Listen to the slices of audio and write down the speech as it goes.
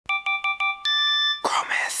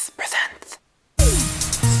2002's presents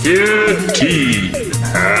 13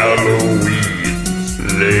 Halloween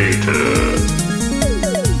later.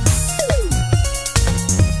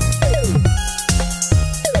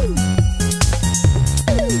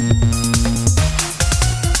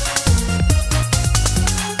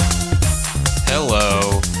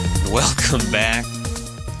 Hello, welcome back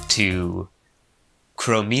to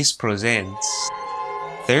Cromis presents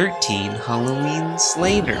 13 Halloweens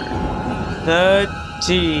later.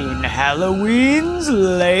 13 Halloweens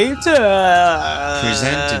later.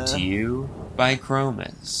 Presented to you by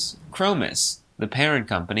Cromis. Cromis, the parent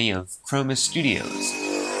company of Cromis Studios.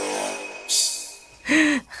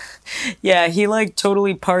 Yeah, he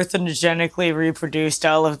totally parthenogenically reproduced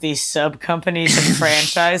all of these sub-companies and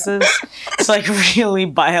franchises. It's really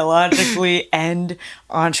biologically and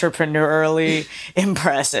entrepreneurially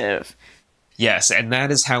impressive. Yes, and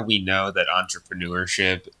that is how we know that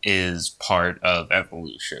entrepreneurship is part of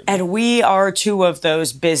evolution. And we are two of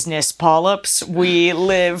those business polyps. We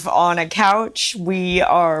live on a couch. We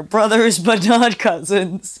are brothers but not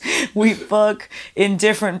cousins. We fuck in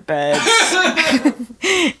different beds.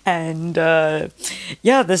 And,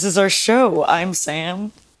 yeah, this is our show. I'm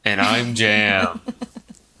Sam. And I'm Jam.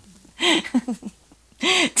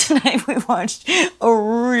 Tonight we watched a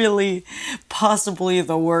really, possibly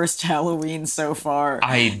the worst Halloween so far.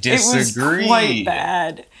 I disagree. It was quite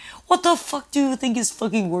bad. What the fuck do you think is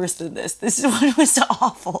fucking worse than this? This is what was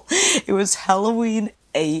awful. It was Halloween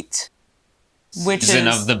 8. Season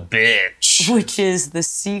of the bitch. Which is the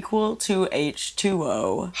sequel to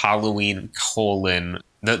H2O. Halloween :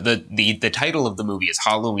 the title of the movie is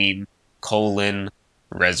Halloween :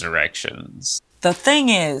 Resurrections. The thing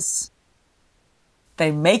is, they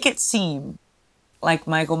make it seem like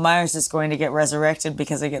Michael Myers is going to get resurrected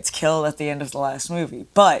because he gets killed at the end of the last movie.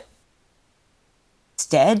 But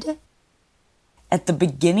instead, at the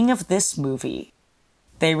beginning of this movie,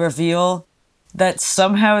 they reveal that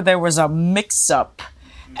somehow there was a mix-up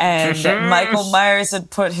and that Michael Myers had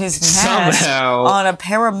put his mask on a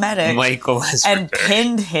paramedic and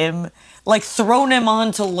pinned him, thrown him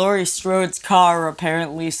onto Laurie Strode's car,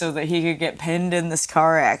 apparently, so that he could get pinned in this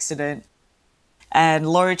car accident. And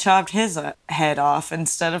Laurie chopped his head off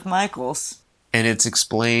instead of Michael's. And it's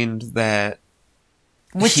explained that...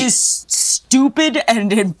 Which is stupid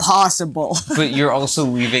and impossible. But you're also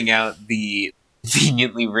leaving out the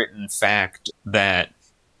conveniently written fact that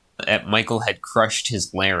Michael had crushed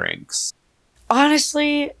his larynx.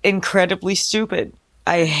 Honestly, incredibly stupid.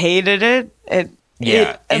 I hated it. It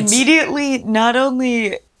immediately not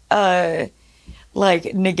only,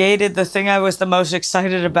 negated the thing I was the most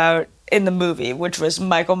excited about in the movie, which was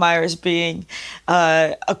Michael Myers being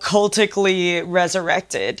occultically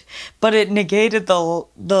resurrected, but it negated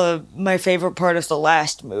my favorite part of the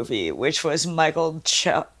last movie, which was Michael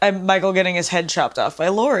getting his head chopped off by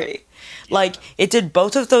Laurie. It did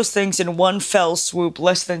both of those things in one fell swoop,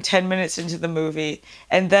 less than 10 minutes into the movie,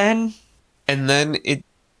 and then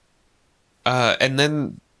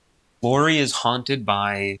Laurie is haunted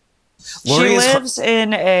by. She lives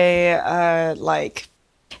in a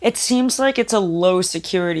it seems like it's a low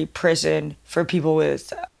security prison for people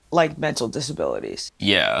with mental disabilities.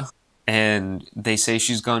 Yeah. And they say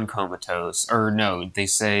she's gone comatose. Or no, they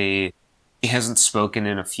say she hasn't spoken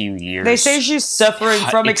in a few years. They say she's suffering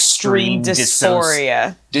from extreme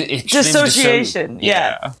dysphoria. Dissociation.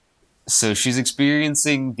 Yeah. So she's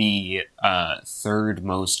experiencing the third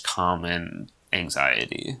most common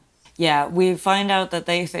anxiety. Yeah, we find out that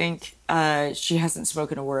they think she hasn't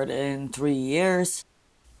spoken a word in 3 years.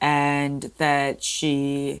 And that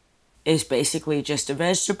she is basically just a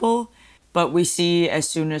vegetable. But we see, as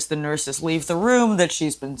soon as the nurses leave the room, that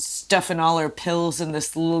she's been stuffing all her pills in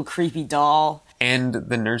this little creepy doll. And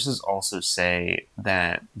the nurses also say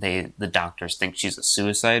that the doctors think she's a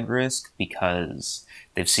suicide risk because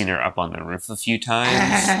they've seen her up on the roof a few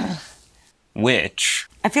times. Which...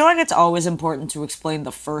 I feel like it's always important to explain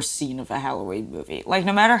the first scene of a Halloween movie.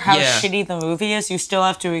 No matter how shitty the movie is, you still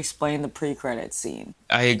have to explain the pre-credits scene.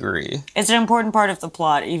 I agree. It's an important part of the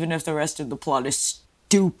plot, even if the rest of the plot is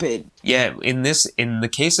stupid. Yeah, in the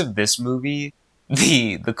case of this movie,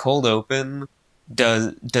 the cold open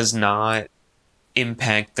does not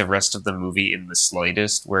impact the rest of the movie in the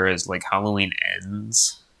slightest, whereas Halloween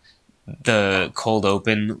Ends, the cold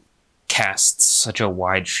open casts such a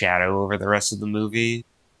wide shadow over the rest of the movie.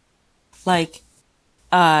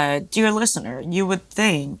 Dear listener, you would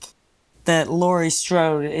think that Laurie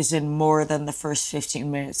Strode is in more than the first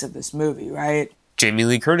 15 minutes of this movie, right? Jamie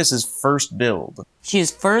Lee Curtis's first build.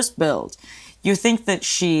 She's first build. You think that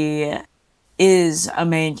she is a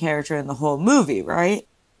main character in the whole movie, right?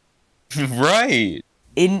 Right.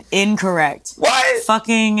 Incorrect. What?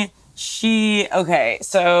 Fucking okay,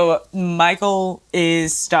 so Michael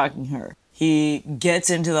is stalking her. He gets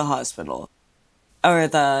into the hospital. Or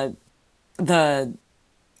the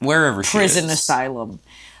wherever she prison is. asylum.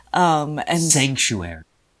 And Sanctuary.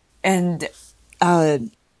 And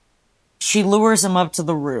she lures him up to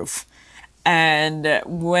the roof. And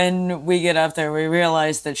when we get up there, we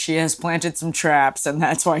realize that she has planted some traps, and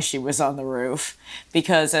that's why she was on the roof.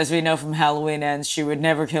 Because, as we know from Halloween Ends, she would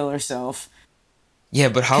never kill herself. Yeah,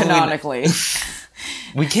 but Halloween... Canonically.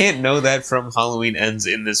 We can't know that from Halloween Ends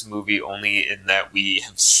in this movie, only in that we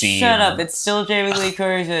have seen... Shut up, it's still Jamie Lee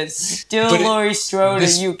Curtis, it's still Laurie Strode,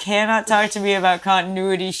 and you cannot talk to me about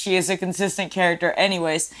continuity. She is a consistent character.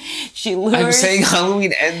 Anyways, she lures... I'm saying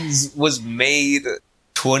Halloween Ends was made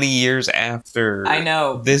 20 years after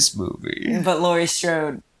this movie. But Laurie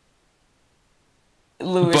Strode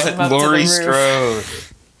lures him up to the Laurie roof. Strode.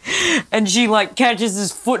 And she, like, catches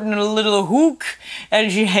his foot in a little hook,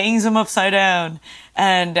 and she hangs him upside down,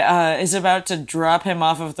 and is about to drop him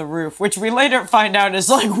off of the roof, which we later find out is,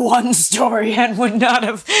 like, one story and would not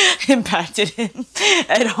have impacted him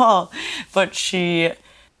at all. But she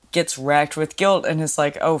gets racked with guilt and is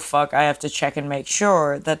like, oh, fuck, I have to check and make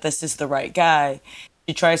sure that this is the right guy.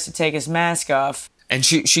 She tries to take his mask off. And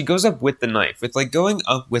she goes up with the knife. It's like going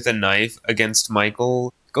up with a knife against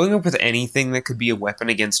Michael... Going up with anything that could be a weapon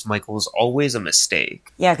against Michael is always a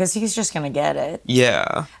mistake. Yeah, because he's just going to get it.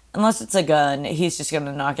 Yeah. Unless it's a gun, he's just going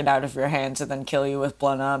to knock it out of your hands and then kill you with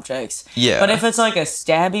blunt objects. Yeah. But if it's like a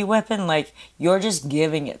stabby weapon, like, you're just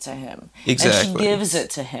giving it to him. Exactly. And she gives it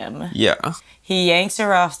to him. Yeah. He yanks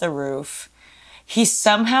her off the roof. He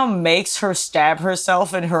somehow makes her stab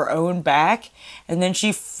herself in her own back, and then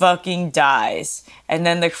she fucking dies. And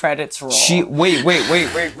then the credits roll.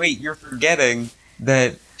 Wait, you're forgetting...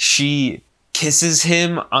 that she kisses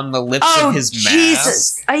him on the lips of his mask.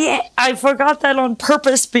 Jesus! I forgot that on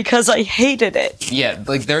purpose because I hated it. Yeah,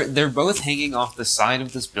 like they're both hanging off the side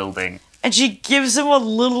of this building. And she gives him a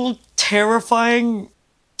little terrifying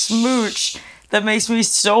smooch that makes me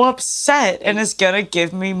so upset and is gonna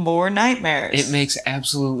give me more nightmares. It makes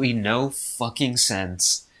absolutely no fucking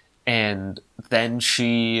sense. And then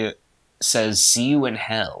she says, "See you in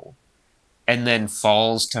hell," and then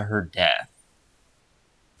falls to her death.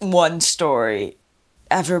 One story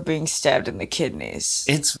after being stabbed in the kidneys.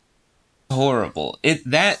 It's horrible.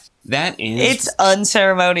 That is... It's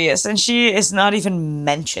unceremonious, and she is not even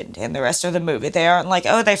mentioned in the rest of the movie. They aren't like,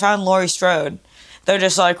 oh, they found Laurie Strode. They're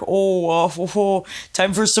just like,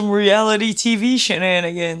 time for some reality TV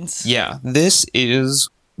shenanigans. Yeah, this is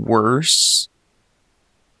worse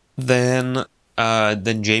than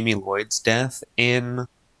Jamie Lloyd's death in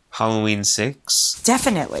Halloween 6.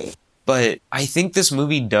 Definitely. But I think this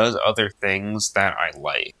movie does other things that I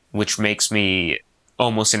like, which makes me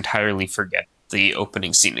almost entirely forget the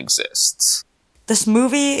opening scene exists. This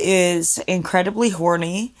movie is incredibly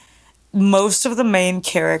horny. Most of the main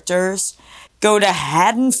characters go to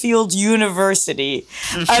Haddonfield University,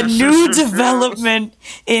 a new development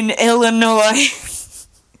in Illinois,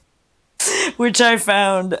 which I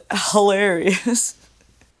found hilarious.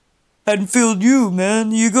 Haddonfield U,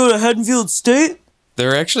 man. You go to Haddonfield State? There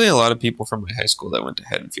are actually a lot of people from my high school that went to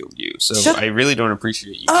Haddonfield U, so I really don't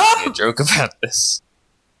appreciate you making a joke about this.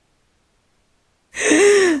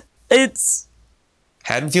 It's...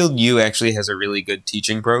 Haddonfield U actually has a really good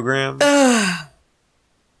teaching program. And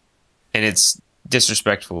it's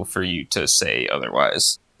disrespectful for you to say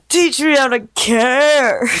otherwise. Teach me how to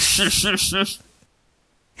care!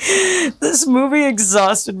 This movie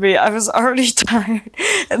exhausted me. I was already tired,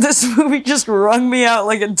 and this movie just wrung me out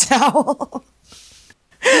like a towel.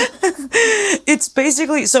 It's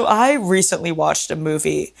basically... So I recently watched a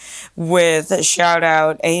movie with shout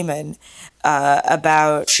out Eamon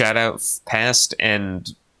about... Shout out past,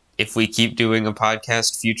 and if we keep doing a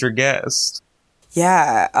podcast, future guest.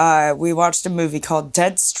 Yeah, we watched a movie called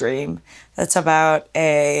Deadstream that's about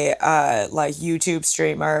a YouTube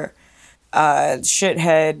streamer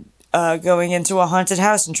shithead going into a haunted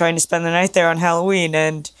house and trying to spend the night there on Halloween,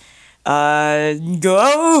 and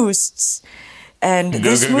ghosts. And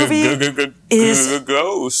this movie is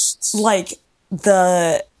ghosts, like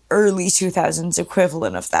the early 2000s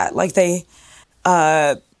equivalent of that. Like they,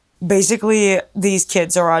 basically these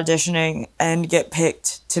kids are auditioning and get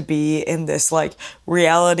picked to be in this like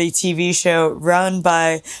reality TV show run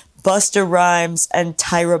by Busta Rhymes and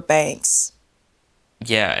Tyra Banks.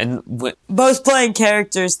 Yeah, and both playing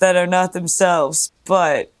characters that are not themselves,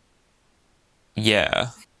 but yeah.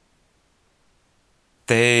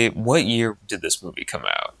 What year did this movie come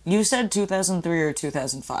out? You said 2003 or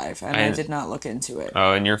 2005, and I did not look into it.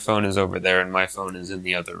 Oh, and your phone is over there, and my phone is in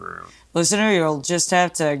the other room. Listener, you'll just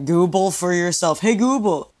have to Google for yourself. Hey,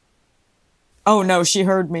 Google. Oh, no, she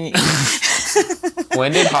heard me.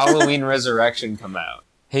 When did Halloween Resurrection come out?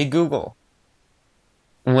 Hey, Google.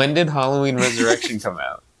 When did Halloween Resurrection come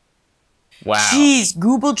out? Wow. Jeez,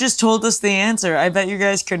 Google just told us the answer. I bet you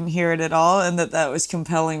guys couldn't hear it at all, and that was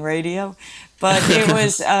compelling radio. But it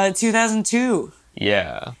was 2002.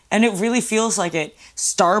 Yeah. And it really feels like it.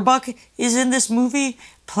 Starbuck is in this movie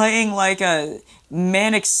playing like a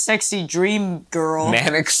manic sexy dream girl.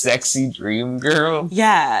 Manic sexy dream girl?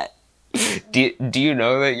 Yeah. Do you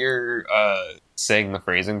know that you're saying the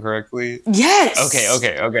phrasing correctly? Yes. Okay.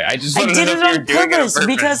 I just I wanted did to it know if on you're doing it on purpose purpose.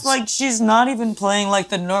 because like she's not even playing like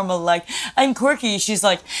the normal like I'm quirky. She's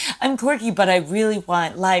like I'm quirky, but I really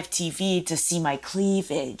want live TV to see my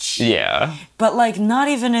cleavage. Yeah. But like not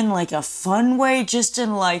even in like a fun way, just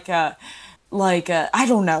in like a I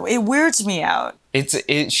don't know. It weirds me out. It's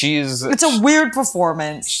a weird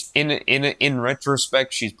performance. In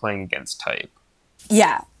retrospect, she's playing against type.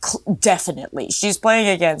 Yeah, definitely. She's playing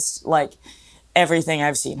against like everything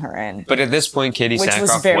I've seen her in. But at this point, Katie Sackhoff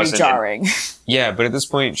was very jarring. Yeah, but at this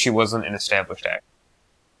point, she wasn't an established actor.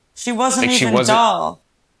 She wasn't even doll.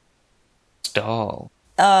 Doll.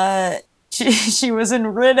 She was in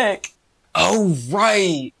Riddick. Oh,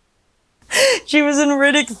 right. She was in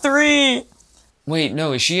Riddick 3. Wait,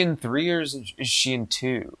 no, is she in 3 or is she in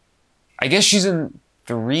 2? I guess she's in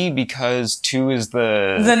 3 because 2 is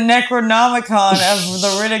the Necronomicon of the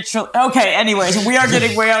Riddick trilogy. Okay, anyways, we are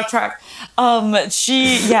getting way off track.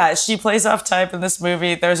 She plays off type in this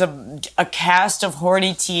movie. There's a cast of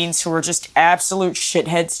horny teens who are just absolute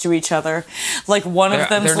shitheads to each other. Like one of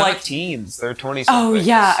them's they're like not teens, they're 20-somethings. Oh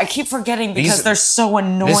yeah, I keep forgetting because they're so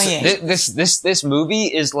annoying. This movie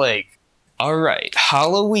is like, all right,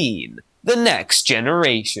 Halloween, the next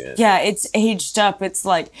generation. Yeah, it's aged up. It's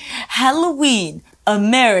like Halloween,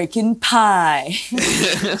 American Pie.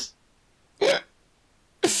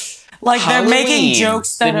 Like they're making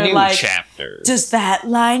jokes that are like, chapter. Does that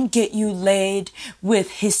line get you laid with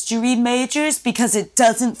history majors because it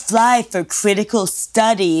doesn't fly for critical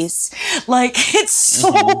studies? Like it's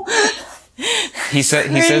so. He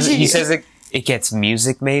says it gets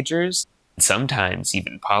music majors, sometimes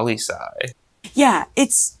even poli-sci. Yeah,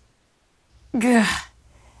 it's.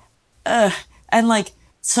 And like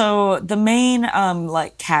so the main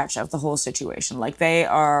like catch of the whole situation, like they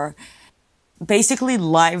are basically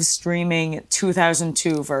live streaming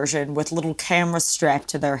 2002 version with little cameras strapped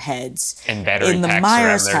to their heads and battery in the packs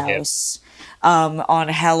Myers around their house on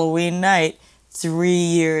Halloween night 3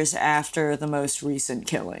 years after the most recent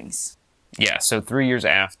killings. Yeah, so 3 years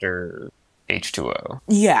after H2O.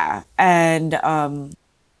 Yeah, and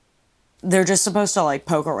they're just supposed to like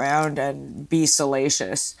poke around and be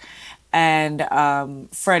salacious. And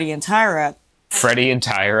Freddie and Tyra,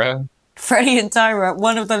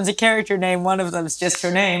 one of them's a character name, one of them's just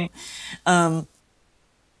her name, have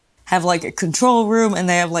like a control room and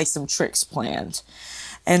they have like some tricks planned.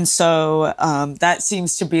 And so that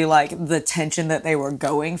seems to be like the tension that they were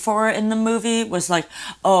going for in the movie was like,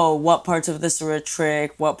 oh, what parts of this are a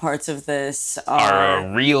trick? What parts of this are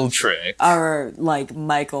a real trick? Are like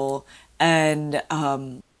Michael. And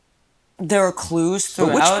there are clues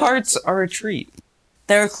throughout. But which parts are a treat?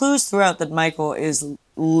 There are clues throughout that Michael is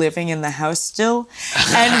living in the house still.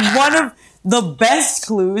 And one of the best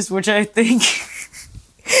clues, which I think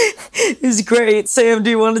is great. Sam,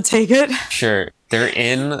 do you want to take it? Sure. They're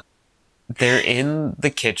in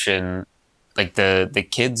the kitchen. Like the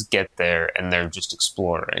kids get there and they're just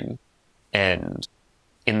exploring. And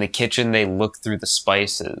in the kitchen they look through the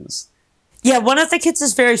spices. Yeah, one of the kids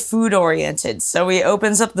is very food-oriented, so he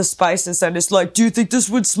opens up the spices and is like, do you think this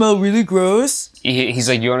would smell really gross? He's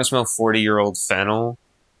like, you want to smell 40-year-old fennel?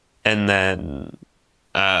 And then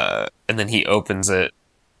he opens it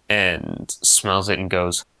and smells it and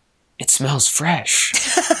goes, it smells fresh.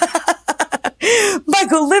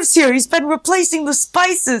 Michael lives here. He's been replacing the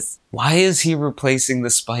spices. Why is he replacing the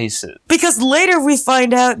spices? Because later we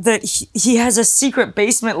find out that he has a secret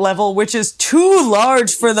basement level, which is too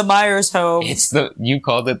large for the Myers home. You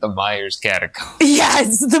called it the Myers catacombs. Yeah,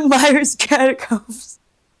 it's the Myers catacombs.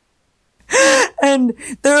 And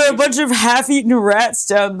there are a bunch of half-eaten rats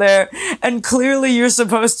down there, and clearly you're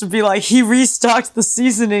supposed to be like, he restocked the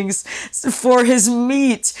seasonings for his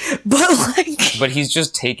meat, but he's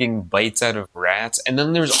just taking bites out of rats, and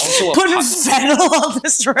then there's also putting fennel on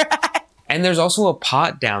this rat. And there's also a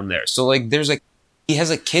pot down there, so like he has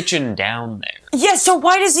a kitchen down there. Yeah, so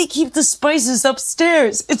why does he keep the spices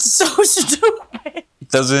upstairs? It's so stupid.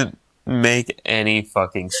 doesn't make any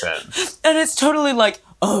fucking sense. And it's totally like,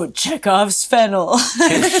 oh, Chekhov's fennel.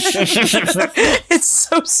 It's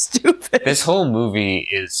so stupid. This whole movie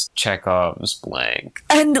is Chekhov's blank.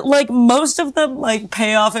 And, like, most of them, like,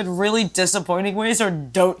 pay off in really disappointing ways or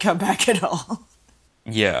don't come back at all.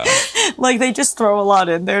 Yeah. Like, they just throw a lot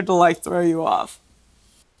in there to, like, throw you off.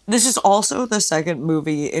 This is also the second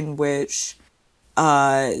movie in which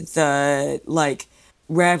the, like,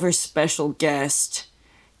 rather special guest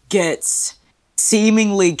gets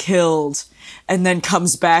seemingly killed and then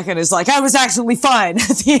comes back and is like, I was actually fine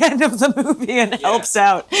at the end of the movie and helps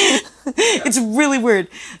out. It's really weird.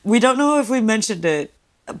 We don't know if we mentioned it,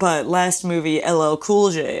 but last movie, LL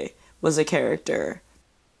Cool J was a character.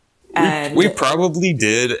 And we probably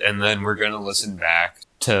did, and then we're gonna listen back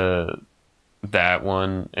to that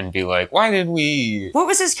one and be like, why did we... What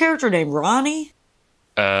was his character name? Ronnie?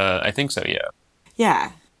 I think so, yeah.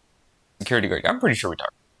 Yeah. Security guard. I'm pretty sure we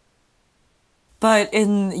talked. But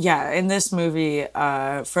in this movie,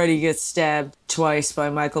 Freddy gets stabbed twice by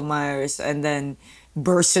Michael Myers and then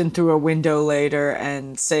bursts in through a window later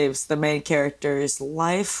and saves the main character's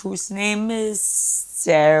life, whose name is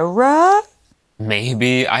Sarah?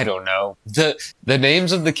 Maybe. I don't know. The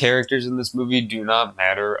names of the characters in this movie do not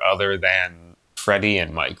matter other than Freddy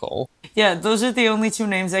and Michael. Yeah, those are the only two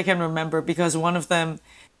names I can remember because one of them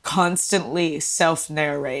constantly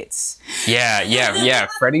self-narrates. Yeah.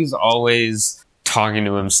 Freddy's always talking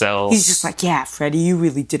to himself. He's just like, yeah, Freddy, you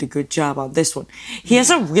really did a good job on this one. He has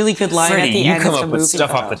a really good line Freddy, at the you end come of the up movie. with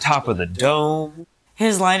stuff off the top of the dome.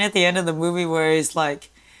 His line at the end of the movie where he's like,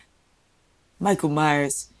 Michael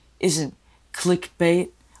Myers isn't clickbait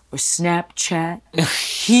or Snapchat.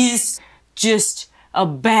 He's just a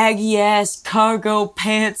baggy-ass cargo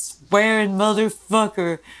pants wearing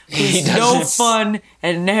motherfucker who's no fun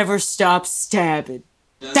and never stops stabbing.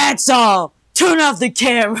 That's all! Turn off the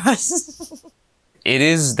cameras!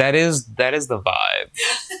 That is the vibe.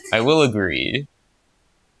 I will agree.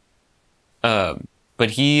 But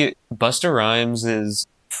Busta Rhymes'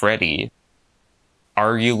 Freddy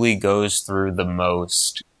arguably goes through the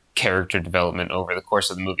most character development over the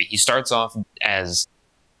course of the movie. He starts off as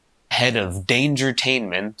head of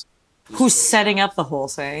Dangertainment. Who's setting up the whole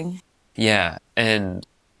thing. Yeah, and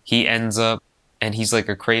he ends up, and he's like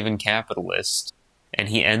a craven capitalist, and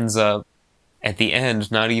he ends up at the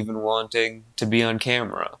end not even wanting to be on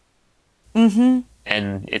camera. Mm-hmm.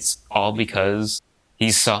 And it's all because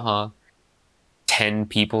he saw 10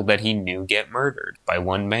 people that he knew get murdered by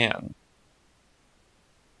one man.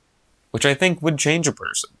 Which I think would change a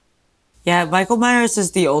person. Yeah, Michael Myers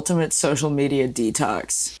is the ultimate social media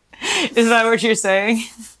detox. Is that what you're saying?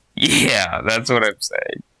 Yeah, that's what I'm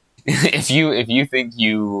saying. If you think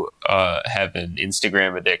you have an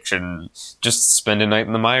Instagram addiction, just spend a night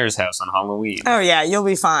in the Myers house on Halloween. Oh yeah, you'll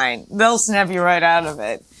be fine. They'll snap you right out of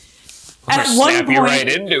it. Or snap you right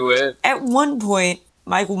into it. At one point,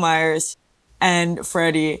 Michael Myers and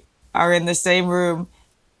Freddy are in the same room,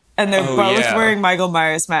 and they're both wearing Michael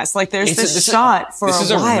Myers masks. Like there's this shot for a while.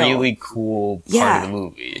 This is a really cool part of the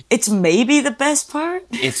movie. It's maybe the best part.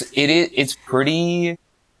 It's pretty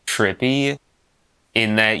trippy.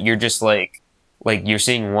 In that you're just like you're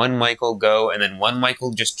seeing one Michael go and then one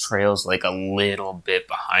Michael just trails like a little bit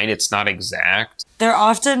behind. It's not exact. They're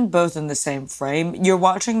often both in the same frame. You're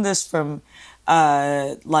watching this from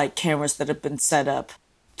like cameras that have been set up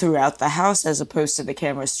throughout the house as opposed to the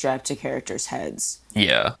cameras strapped to characters' heads.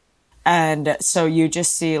 Yeah. And so you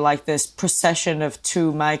just see like this procession of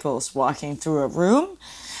two Michaels walking through a room.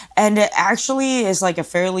 And it actually is like a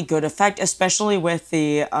fairly good effect, especially with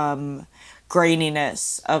the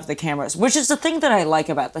graininess of the cameras, which is the thing that I like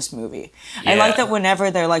about this movie. Yeah. I like that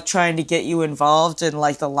whenever they're like trying to get you involved in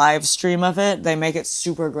like the live stream of it, they make it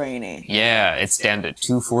super grainy. Yeah, it's down to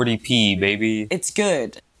 240p, baby. It's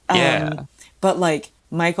good. Yeah. But like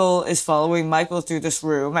Michael is following Michael through this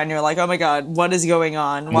room and you're like, oh my god, what is going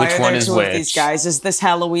on? Why are there two of these guys? Is this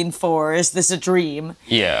Halloween 4? Is this a dream?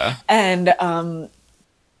 Yeah. And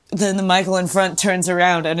then the Michael in front turns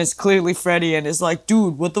around and is clearly Freddy and is like,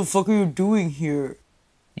 dude, what the fuck are you doing here?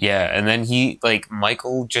 Yeah, and then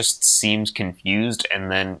Michael just seems confused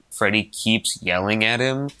and then Freddy keeps yelling at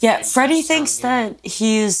him. Yeah, Freddy thinks that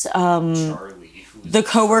he's the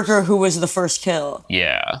coworker who was the first kill.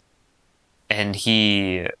 Yeah. And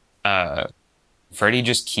Freddy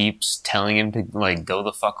just keeps telling him to like go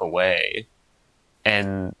the fuck away.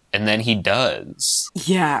 And then he does.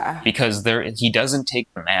 Yeah. Because he doesn't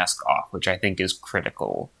take the mask off, which I think is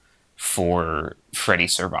critical for Freddy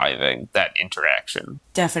surviving that interaction.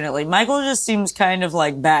 Definitely. Michael just seems kind of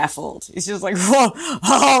like baffled. He's just like, whoa,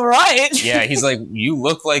 all right. Yeah, he's like, you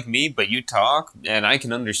look like me, but you talk, and I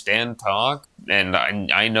can understand talk, and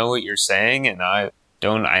I know what you're saying, and I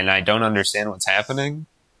don't understand what's happening.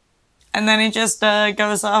 And then he just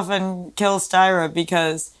goes off and kills Tyra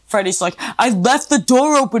because Freddy's like, I left the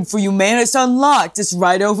door open for you, man. It's unlocked. It's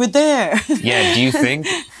right over there. Yeah, do you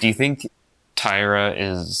think Tyra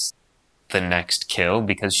is the next kill?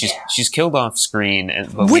 Because she's killed off screen,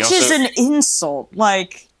 which is an insult.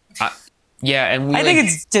 Like, yeah, and I think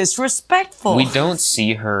it's disrespectful. We don't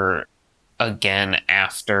see her again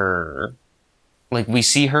after, like, we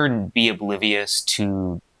see her be oblivious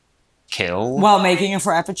to kill while making a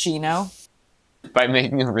frappuccino. By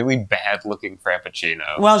making a really bad-looking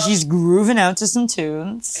frappuccino. Well, she's grooving out to some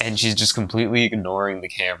tunes. And she's just completely ignoring the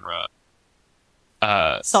camera.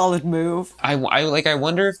 Solid move. I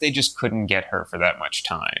wonder if they just couldn't get her for that much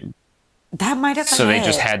time. That might have been So they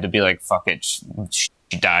just had to be like, fuck it, she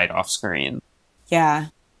died off screen. Yeah.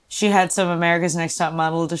 She had some America's Next Top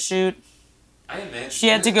Model to shoot. I imagine. She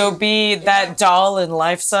had to go be that doll in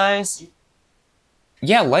Life Size.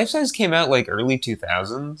 Yeah, Life Size came out like early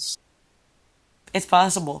 2000s. It's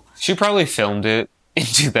possible. She probably filmed it in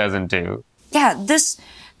 2002. Yeah,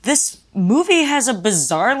 this movie has a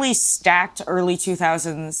bizarrely stacked early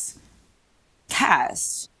 2000s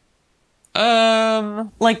cast.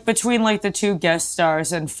 Like, between, like, the two guest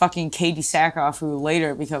stars and fucking Katie Sackhoff, who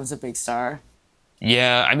later becomes a big star.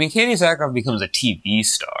 Yeah, I mean, Katie Sackhoff becomes a TV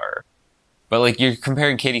star. But, like, you're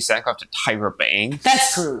comparing Katie Sackhoff to Tyra Banks?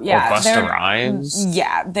 That's true, yeah. Or Busta Rhymes?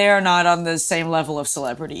 Yeah, they're not on the same level of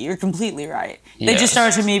celebrity. You're completely right. They just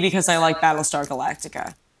are to me because I like Battlestar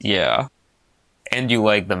Galactica. Yeah. And you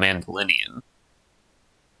like The Mandalorian.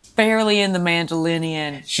 Barely in The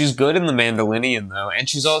Mandalorian. She's good in The Mandalorian, though. And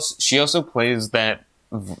she also plays that...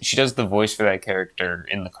 She does the voice for that character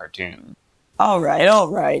in the cartoon. All right.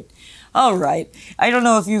 I don't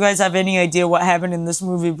know if you guys have any idea what happened in this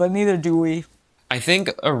movie, but neither do we. I think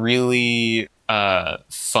a really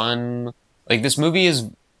fun... Like, this movie is,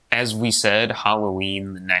 as we said,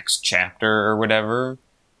 Halloween, the next chapter or whatever.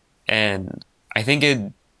 And I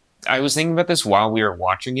think I was thinking about this while we were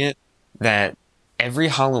watching it, that every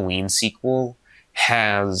Halloween sequel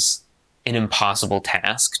has an impossible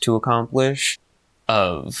task to accomplish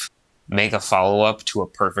of make a follow-up to a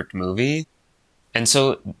perfect movie. And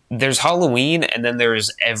so there's Halloween, and then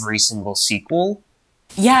there's every single sequel.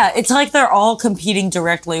 Yeah, it's like they're all competing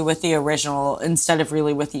directly with the original instead of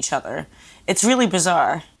really with each other. It's really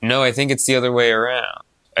bizarre. No, I think it's the other way around.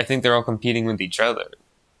 I think they're all competing with each other.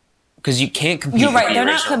 Because you can't compete with the original. You're right, they're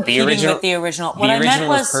not competing with the original. What I meant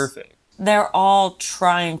was perfect. They're all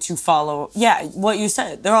trying to follow... Yeah, what you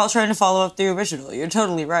said. They're all trying to follow up the original. You're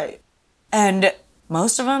totally right. And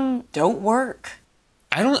most of them don't work.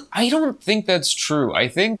 I don't think that's true. I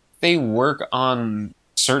think they work on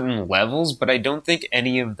certain levels, but I don't think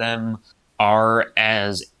any of them are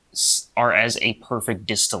as a perfect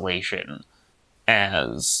distillation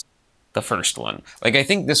as the first one. Like, I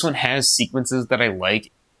think this one has sequences that I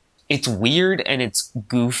like. It's weird and it's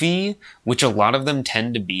goofy, which a lot of them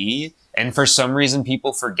tend to be. And for some reason,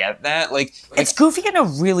 people forget that. Like, it's goofy in a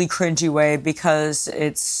really cringy way because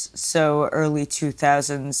it's so early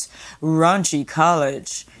 2000s raunchy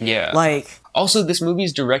college. Yeah. Like, also, this movie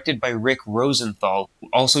is directed by Rick Rosenthal, who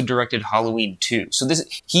also directed Halloween 2. So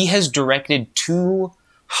he has directed 2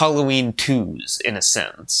 Halloween 2's, in a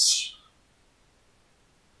sense.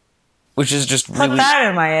 Which is just really... Put that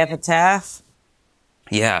in my epitaph.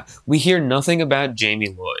 Yeah, we hear nothing about Jamie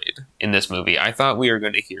Lloyd in this movie. I thought we were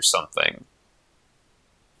going to hear something.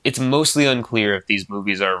 It's mostly unclear if these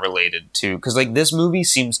movies are related to... Because, like, this movie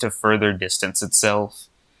seems to further distance itself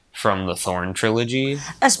from the Thorn trilogy.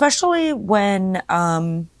 Especially when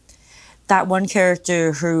that one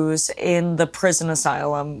character who's in the prison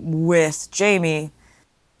asylum with Jamie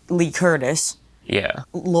Lee Curtis. Yeah.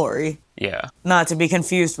 Laurie. Yeah. Not to be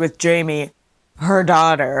confused with Jamie, her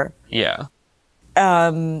daughter. Yeah.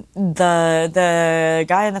 The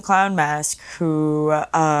guy in the clown mask who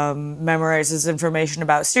memorizes information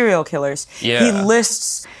about serial killers. Yeah. He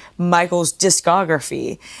lists Michael's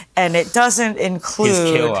discography, and it doesn't include his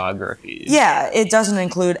killography. Yeah, it doesn't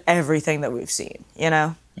include everything that we've seen, you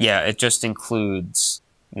know? Yeah, it just includes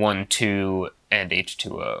 1, 2, and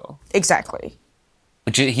H2O. Exactly.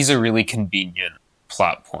 Which he's a really convenient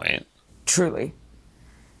plot point. Truly.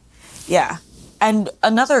 Yeah. And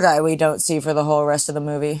another guy we don't see for the whole rest of the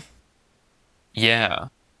movie. Yeah.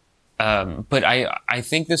 But I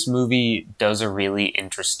think this movie does a really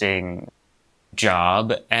interesting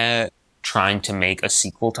job at trying to make a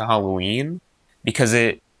sequel to Halloween, because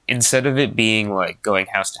instead of it being like going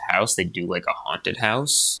house to house, they do like a haunted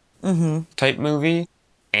house type movie.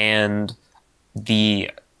 And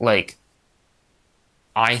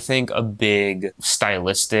I think a big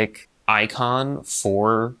stylistic icon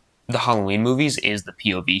for the Halloween movies is the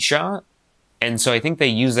POV shot. And so I think they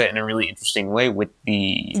use that in a really interesting way with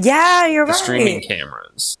the streaming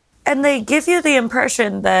cameras. And they give you the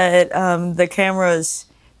impression that the cameras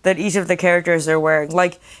that each of the characters are wearing,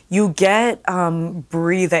 like, you get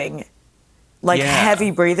breathing, like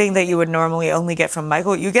heavy breathing that you would normally only get from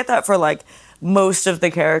Michael. You get that for, like, most of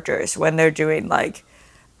the characters when they're doing, like,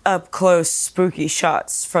 up close spooky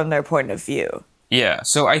shots from their point of view. Yeah,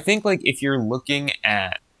 so I think, like, if you're looking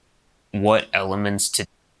at what elements to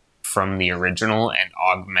from the original and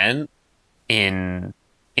augment in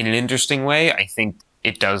an interesting way, I think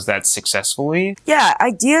it does that successfully. Yeah,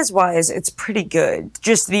 ideas-wise, it's pretty good.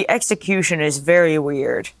 Just the execution is very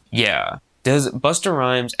weird. Yeah. Does Busta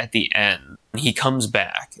Rhymes at the end, he comes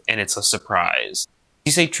back, and it's a surprise. Did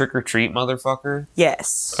you say trick or treat, motherfucker?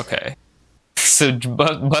 Yes. Okay. So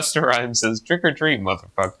Busta Rhymes says trick or treat,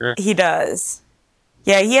 motherfucker. He does.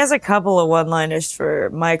 Yeah, he has a couple of one-liners for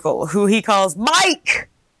Michael, who he calls Mike!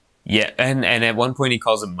 Yeah, and at one point he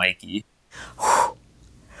calls him Mikey.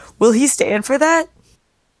 Will he stand for that?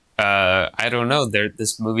 I don't know.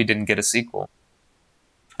 This movie didn't get a sequel.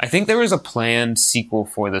 I think there was a planned sequel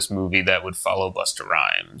for this movie that would follow Busta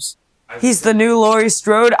Rhymes. He's the new Laurie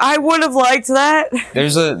Strode. I would have liked that.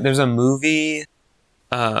 There's a movie,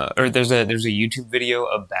 or there's a YouTube video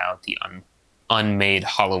about the unmade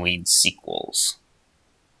Halloween sequels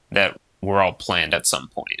that were all planned at some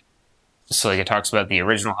point. So like it talks about the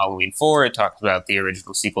original Halloween 4, it talks about the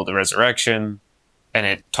original sequel to Resurrection, and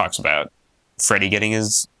it talks about Freddy getting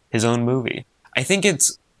his own movie. I think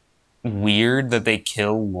it's weird that they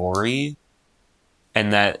kill Laurie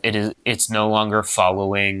and that it's no longer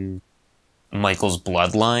following Michael's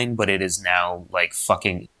bloodline, but it is now like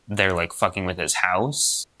they're like fucking with his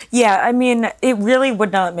house. Yeah, I mean, it really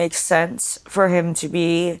would not make sense for him to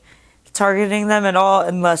be targeting them at all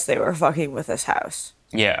unless they were fucking with his house.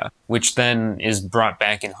 Yeah, which then is brought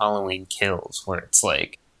back in Halloween Kills, where it's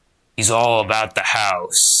like, he's all about the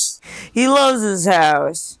house. He loves his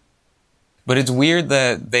house. But it's weird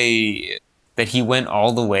that he went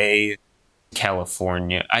all the way to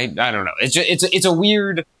California. I don't know. It's a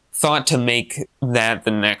weird thought to make that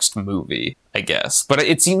the next movie, I guess. But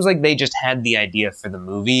it seems like they just had the idea for the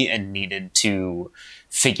movie and needed to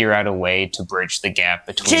figure out a way to bridge the gap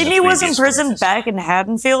between Jamie was imprisoned back in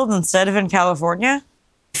Haddonfield instead of in California?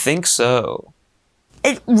 I think so.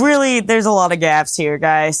 There's a lot of gaps here,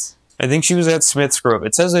 guys. I think she was at Smith's Grove.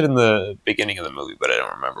 It says it in the beginning of the movie, but I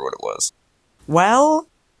don't remember what it was. Well,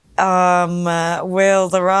 will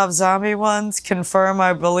the Rob Zombie ones confirm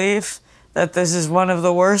our belief that this is one of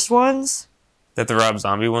the worst ones? That the Rob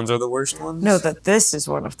Zombie ones are the worst ones? No, that this is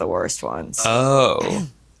one of the worst ones. Oh,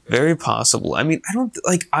 very possible. I mean, I don't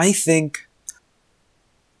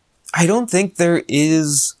think there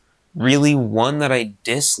is really one that I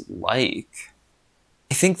dislike.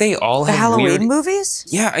 I think they all have Halloween movies?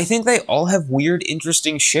 Yeah, I think they all have weird,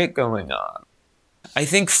 interesting shit going on. I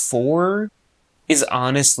think 4 is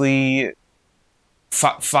honestly...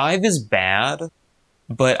 5 is bad,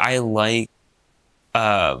 but I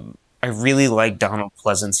really like Donald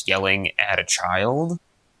Pleasance yelling at a child.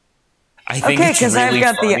 I think okay, because I've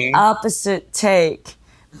got the opposite take.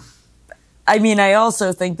 I mean, I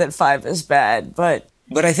also think that 5 is bad, but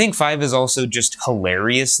I think 5 is also just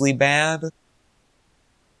hilariously bad.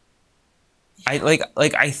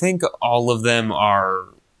 I think all of them are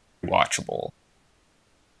watchable,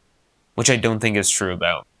 which I don't think is true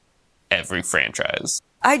about every franchise.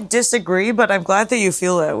 I disagree, but I'm glad that you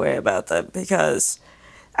feel that way about them because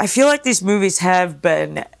I feel like these movies have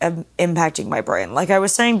been impacting my brain. Like I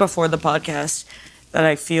was saying before the podcast, that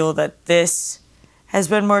I feel that this has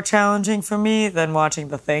been more challenging for me than watching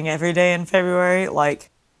The Thing every day in February. Like,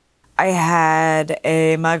 I had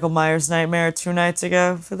a Michael Myers nightmare 2 nights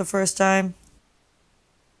ago for the first time.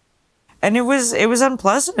 And it was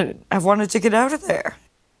unpleasant. I wanted to get out of there.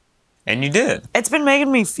 And you did. It's been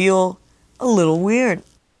making me feel a little weird.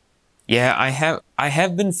 Yeah, I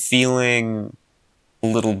have been feeling a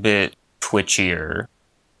little bit twitchier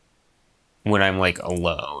when I'm like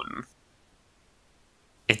alone.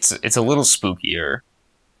 It's a little spookier.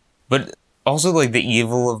 But also like the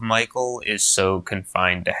evil of Michael is so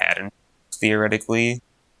confined to Haddon theoretically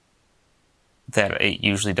that it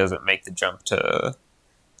usually doesn't make the jump to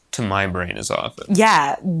my brain as often.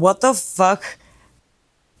 Yeah, what the fuck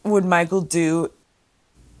would Michael do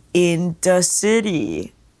in the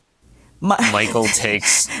city? Michael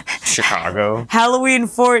takes Chicago. Halloween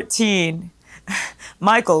 14.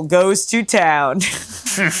 Michael goes to town.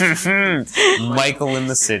 Michael in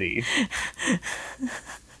the city.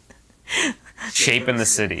 Shape in the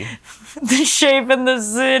city. The shape in the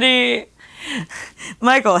city.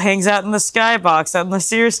 Michael hangs out in the skybox on the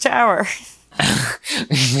Sears Tower.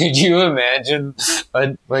 Could you imagine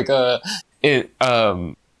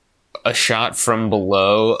a shot from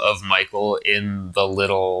below of Michael in the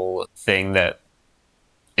little thing that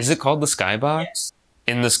is it called the skybox?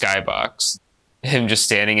 In the skybox, him just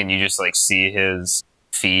standing and you just like see his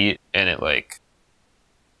feet and it like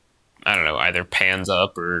I don't know, either pans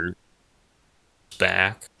up or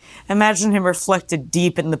back. Imagine him reflected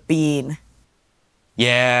deep in the bean.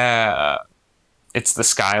 Yeah. It's the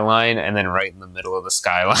skyline, and then right in the middle of the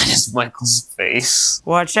skyline is Michael's face.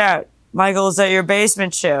 Watch out. Michael's at your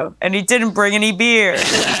basement show, and he didn't bring any beer.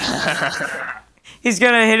 He's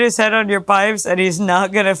gonna hit his head on your pipes, and he's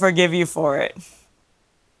not gonna forgive you for it.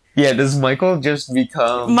 Yeah, does Michael just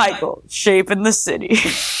become... Michael, shape in the city.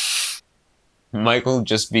 Michael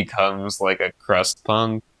just becomes like a crust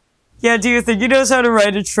punk? Yeah, do you think he knows how to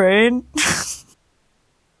ride a train?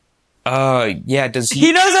 Yeah, does he...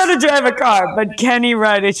 He knows how to drive a car, but can he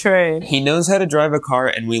ride a train? He knows how to drive a car,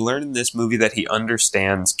 and we learn in this movie that he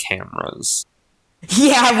understands cameras.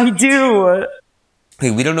 Yeah, we do.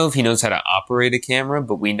 Like, we don't know if he knows how to operate a camera,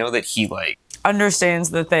 but we know that he, like... understands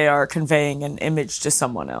that they are conveying an image to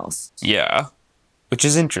someone else. Yeah. Which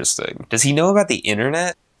is interesting. Does he know about the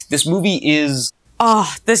internet? This movie is...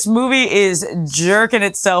 Oh, this movie is jerking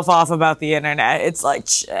itself off about the internet. It's like,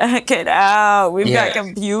 check it out. We've got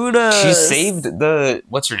computers. She saved the...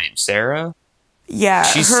 What's her name? Sarah? Yeah.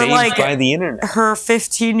 She's saved by the internet. Her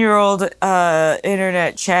 15-year-old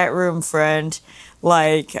internet chat room friend,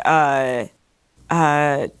 like,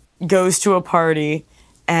 goes to a party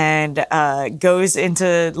and goes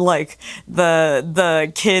into, like,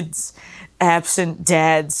 the kids' absent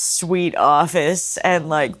dad's sweet office and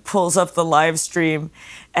like pulls up the live stream,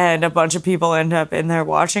 and a bunch of people end up in there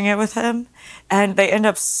watching it with him, and they end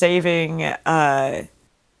up saving the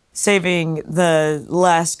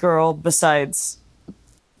last girl besides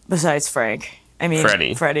Frank. I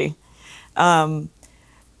mean Freddie.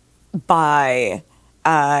 By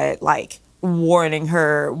like warning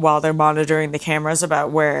her while they're monitoring the cameras about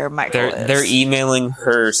where Michael is. They're emailing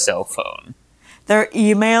her cell phone. They're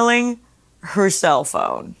emailing her cell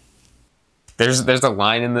phone. There's a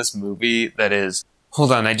line in this movie that is,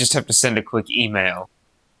 hold on, I just have to send a quick email.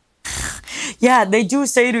 Yeah, they do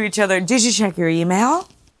say to each other, did you check your email?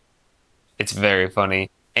 It's very funny.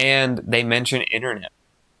 And they mention internet.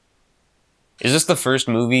 Is this the first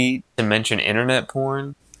movie to mention internet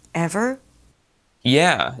porn? Ever?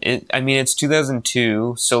 Yeah. It's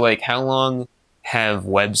 2002, so like how long have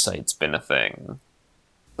websites been a thing?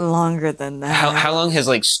 Longer than that. How long has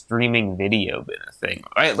like streaming video been a thing?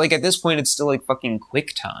 Right? Like at this point, it's still like fucking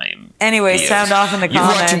QuickTime. Anyway, sound off in the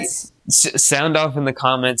comments. Sound off in the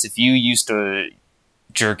comments if you used to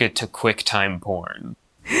jerk it to QuickTime porn.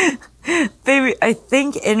 Baby, I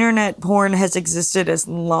think internet porn has existed as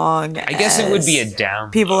long as... I guess it would be a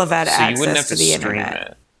download. People have had access you wouldn't have to to the stream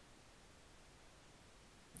internet. it.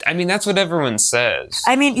 I mean, that's what everyone says.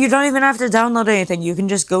 I mean, you don't even have to download anything. You can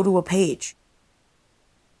just go to a page.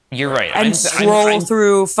 You're right. And scroll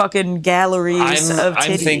through fucking galleries of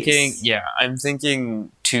titties. I'm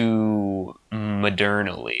thinking too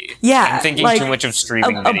modernally. Yeah. I'm thinking like, too much of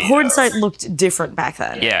streaming video. A porn site looked different back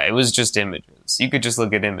then. Yeah, it was just images. You could just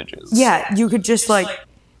look at images. Yeah, you could just like...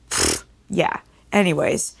 yeah.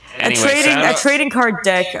 Anyways, a trading card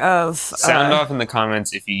deck of... Sound off in the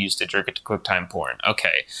comments if you used to jerk it to QuickTime porn.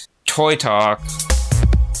 Okay. Toy talk.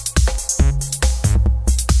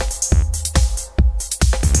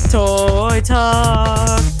 Toy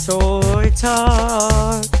talk, toy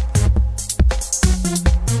talk.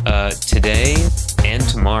 Today and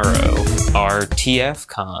tomorrow are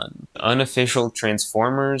TFCon, unofficial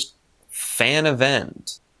Transformers fan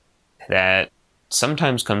event that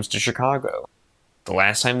sometimes comes to Chicago. The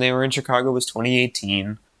last time they were in Chicago was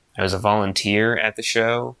 2018. I was a volunteer at the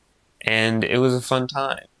show, and it was a fun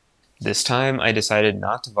time. This time, I decided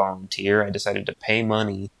not to volunteer. I decided to pay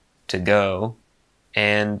money to go,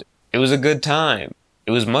 and it was a good time.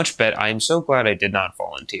 It was much better. I'm so glad I did not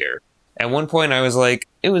volunteer. At one point, I was like,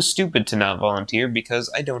 it was stupid to not volunteer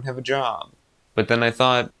because I don't have a job. But then I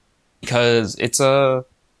thought, because it's not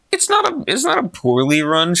a poorly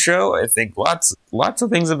run show. I think lots of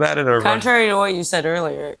things about it are contrary to what you said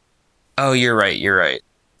earlier. Oh, you're right.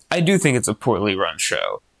 I do think it's a poorly run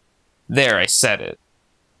show. There, I said it.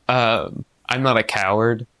 I'm not a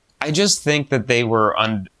coward. I just think that they were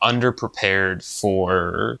underprepared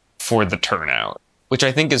for the turnout, which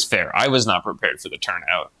I think is fair. I was not prepared for the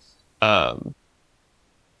turnout.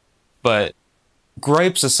 But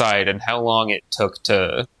gripes aside and how long it took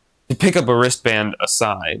to pick up a wristband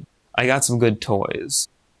aside, I got some good toys.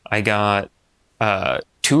 I got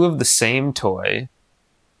 2 of the same toy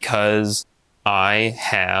because I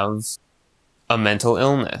have a mental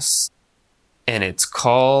illness. And it's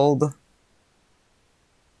called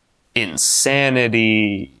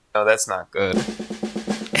insanity. No, that's not good.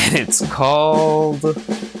 And it's called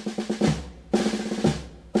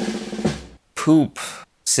poop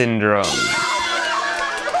syndrome.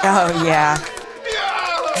 Oh, yeah.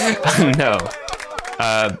 No.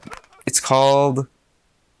 It's called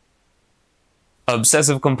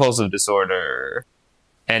obsessive compulsive disorder.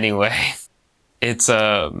 Anyway, it's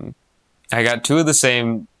I got 2 of the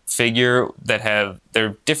same figure that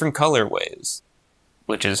they're different colorways,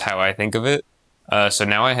 which is how I think of it. So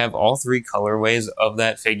now I have all 3 colorways of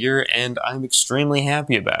that figure, and I'm extremely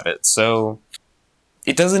happy about it. So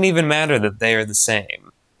it doesn't even matter that they are the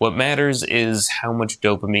same. What matters is how much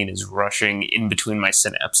dopamine is rushing in between my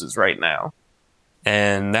synapses right now.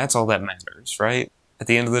 And that's all that matters, right? At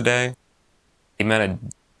the end of the day, the amount of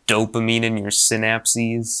dopamine in your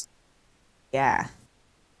synapses. Yeah.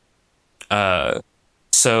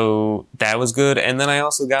 So that was good. And then I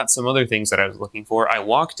also got some other things that I was looking for. I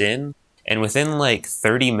walked in, and within like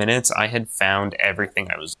 30 minutes, I had found everything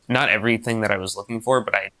not everything that I was looking for,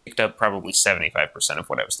 but I picked up probably 75% of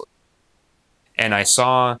what I was looking for. And I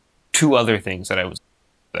saw 2 other things that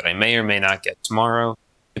I may or may not get tomorrow,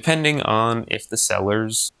 depending on if the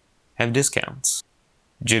sellers have discounts.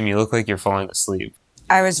 Jim, you look like you're falling asleep.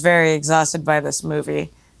 I was very exhausted by this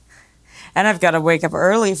movie. And I've got to wake up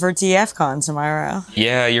early for TFCon tomorrow.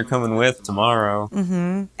 Yeah, you're coming with tomorrow.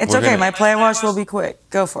 Mm-hmm. It's okay. My plant wash will be quick.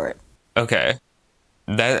 Go for it. Okay.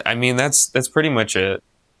 That's pretty much it.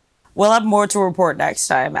 We'll have more to report next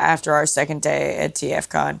time after our second day at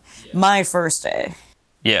TFCon. My first day.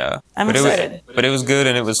 Yeah. I'm excited. But it was good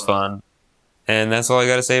and it was fun. And that's all I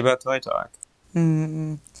got to say about Toy Talk.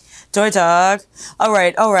 Mm-hmm. Toy Talk. All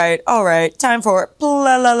right. Time for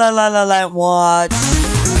Plant Watch.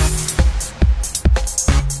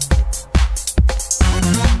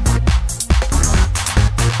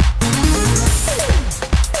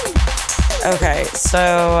 Okay,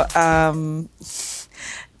 so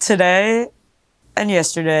today and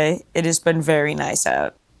yesterday, it has been very nice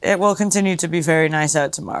out. It will continue to be very nice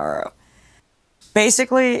out tomorrow.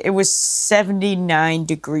 Basically, it was 79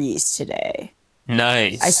 degrees today.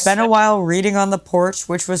 Nice. I spent a while reading on the porch,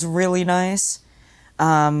 which was really nice.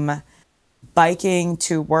 Biking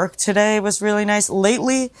to work today was really nice.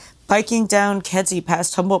 Lately, biking down Kedzie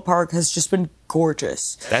past Humboldt Park has just been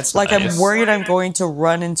gorgeous. That's like nice. I'm worried I'm going to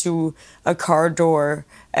run into a car door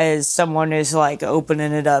as someone is like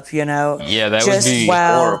opening it up, you know? Yeah, that just would be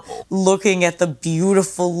while horrible. looking at the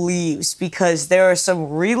beautiful leaves, because there are some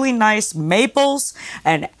really nice maples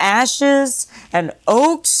and ashes and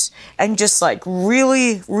oaks and just like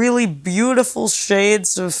really, really beautiful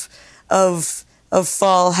shades of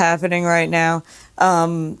fall happening right now.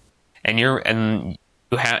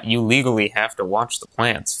 You legally have to watch the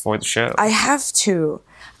plants for the show. I have to.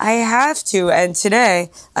 And today,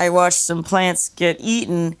 I watched some plants get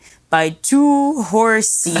eaten by 2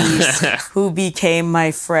 horsies who became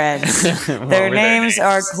my friends. Their names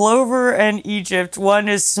are Clover and Egypt. One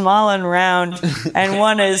is small and round, and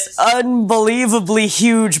one is unbelievably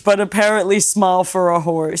huge, but apparently small for a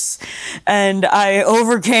horse. And I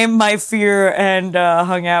overcame my fear and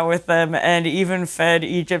hung out with them, and even fed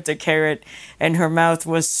Egypt a carrot, and her mouth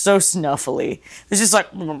was so snuffly. It was just like...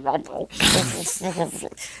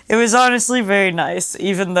 It was honestly very nice,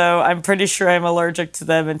 even though I'm pretty sure I'm allergic to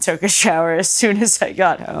them and took a shower as soon as I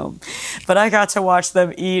got home. But I got to watch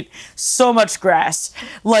them eat so much grass.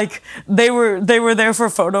 Like, they were there for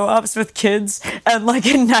photo ops with kids, and like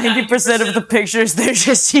in 90% of the pictures, they're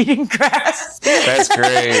just eating grass. That's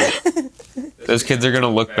great. Those kids are going to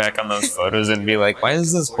look back on those photos and be like, why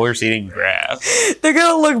is this horse eating grass? They're going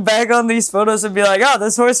to look back on these photos and be like, oh,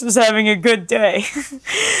 this horse was having a good day.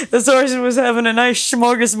 This horse was having a nice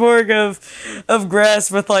smorgasbord of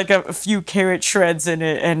grass with like a few carrot shreds in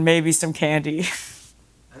it and maybe some candy.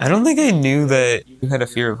 I don't think I knew that you had a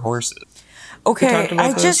fear of horses. Okay,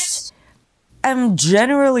 I'm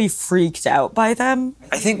generally freaked out by them.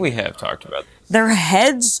 I think we have talked about this. Their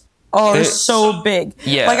heads are so big.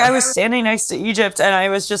 Yeah. Like, I was standing next to Egypt, and I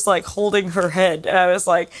was just, like, holding her head, and I was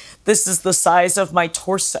like, this is the size of my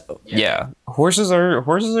torso. Yeah. Horses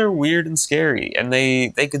are weird and scary, and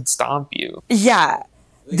they could stomp you. Yeah.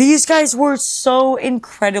 These guys were so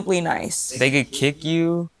incredibly nice. They could kick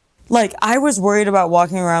you. Like, I was worried about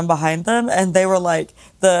walking around behind them, and they were like,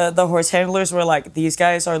 the horse handlers were like, these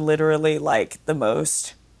guys are literally like the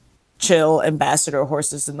most chill ambassador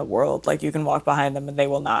horses in the world. Like, you can walk behind them and they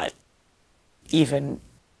will not even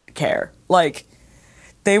care. Like,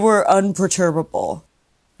 they were unperturbable.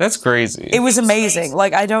 That's crazy. It was amazing.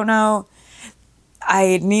 Like, I don't know.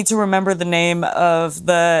 I need to remember the name of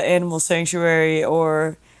the animal sanctuary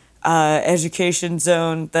or education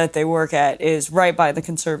zone that they work at is right by the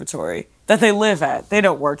conservatory that they live at. They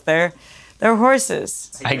don't work there. They're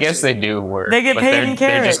horses. I guess they do work. They get paid in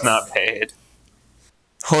carrots. They're just not paid.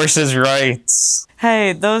 Horses' rights.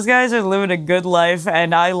 Hey, those guys are living a good life,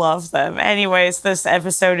 and I love them. Anyways, this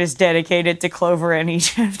episode is dedicated to Clover and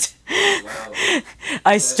Egypt.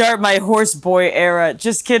 I start my horse boy era.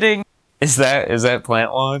 Just kidding. Is that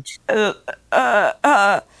Plant Watch?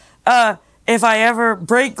 If I ever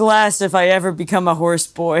break glass, if I ever become a horse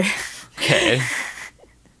boy. Okay.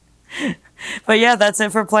 But yeah, that's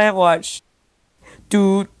it for Plant Watch.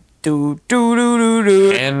 Do do do do do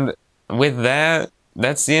do. And with that,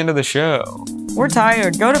 that's the end of the show. We're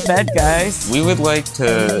tired. Go to bed, guys. We would like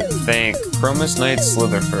to thank Cromis Knight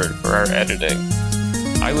Slitherford for our editing.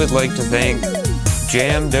 I would like to thank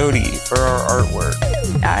Jam Doughty for our artwork.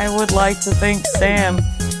 I would like to thank Sam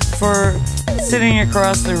for sitting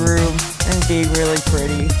across the room and being really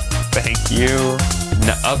pretty. Thank you.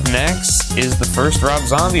 Up next is the first Rob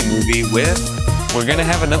Zombie movie we're gonna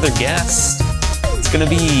have another guest. It's gonna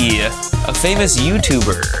be a famous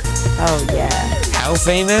YouTuber. Oh yeah. How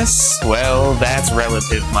famous? Well, that's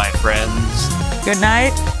relative, my friends. Good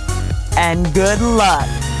night and good luck.